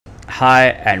Hi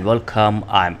and welcome,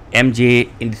 I'm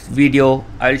MJ. In this video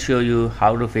I'll show you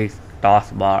how to fix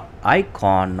taskbar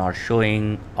icon not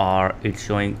showing or it's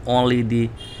showing only the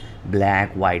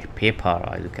blank white paper.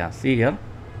 As you can see here,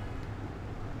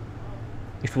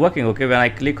 it's working okay. When I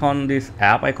click on this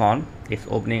app icon, it's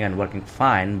opening and working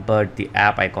fine, but the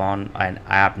app icon and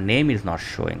app name is not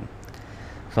showing.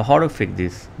 So how to fix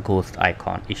this ghost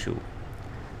icon issue?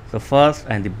 So first,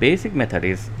 and the basic method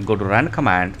is go to run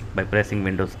command by pressing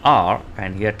Windows R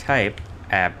and here type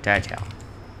app data,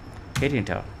 hit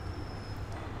enter,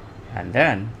 and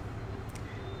then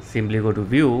simply go to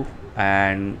view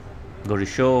and go to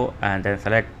show and then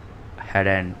select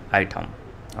hidden item.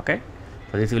 Okay,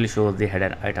 so this will show the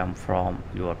hidden item from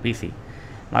your PC.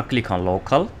 Now click on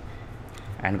local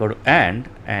and go to end,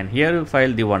 and here you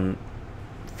find the one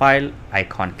file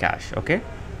icon cache. Okay,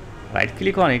 right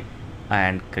click on it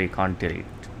and click on delete.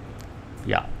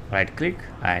 Yeah, right click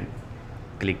and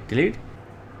click delete,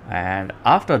 and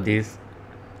after this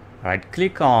right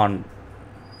click on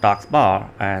taskbar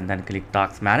and then click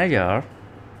task manager,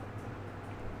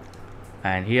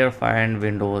 and here find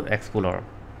Windows Explorer.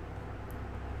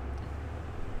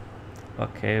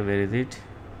 Okay, where is it?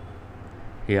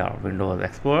 Here, Windows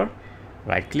Explorer.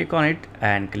 Right click on it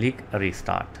and click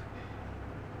restart.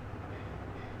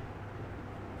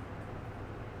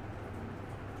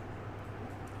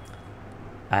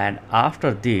 And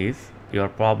after this your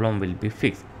problem will be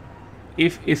fixed.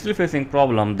 If it's still facing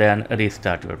problem, then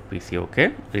restart your PC.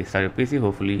 Okay, restart your PC,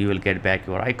 hopefully you will get back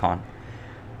your icon.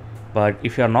 But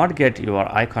if you are not get your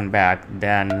icon back,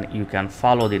 then you can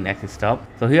follow the next step.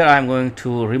 So here I am going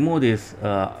to remove this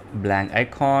blank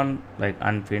icon, like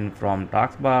unpin from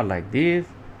taskbar like this,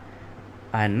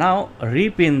 and now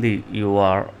repin the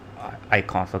your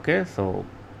icons. Okay, so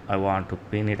I want to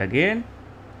pin it again.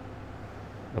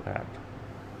 Look at that.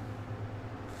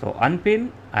 So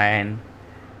unpin and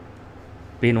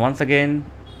pin once again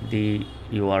the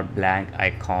your blank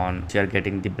icon. You are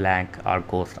getting the blank or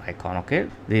ghost icon. Okay,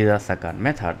 this is the second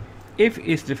method. If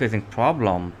it's still facing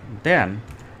problem, then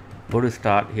go to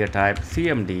start, here type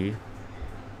cmd,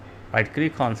 right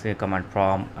click on say command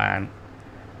prompt and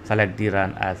select the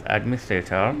run as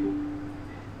administrator,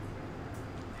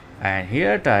 and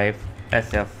here type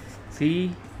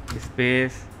sfc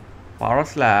space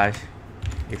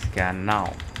 / scan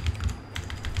now,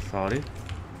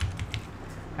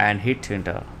 and hit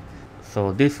enter.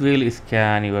 So this will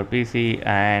scan your PC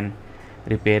and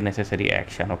repair necessary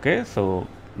action. Okay, so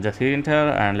just hit enter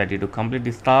and let it to complete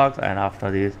this task, and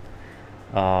after this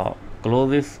close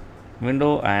this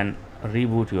window and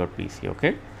reboot your PC.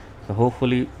 Okay, so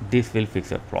hopefully this will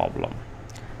fix your problem.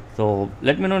 So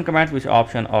let me know in comments which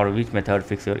option or which method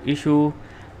fix your issue.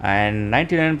 And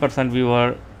 99%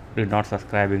 viewer did not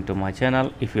subscribing to my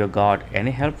channel. If you got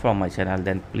any help from my channel,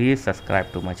 then please subscribe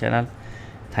to my channel.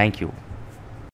 Thank you.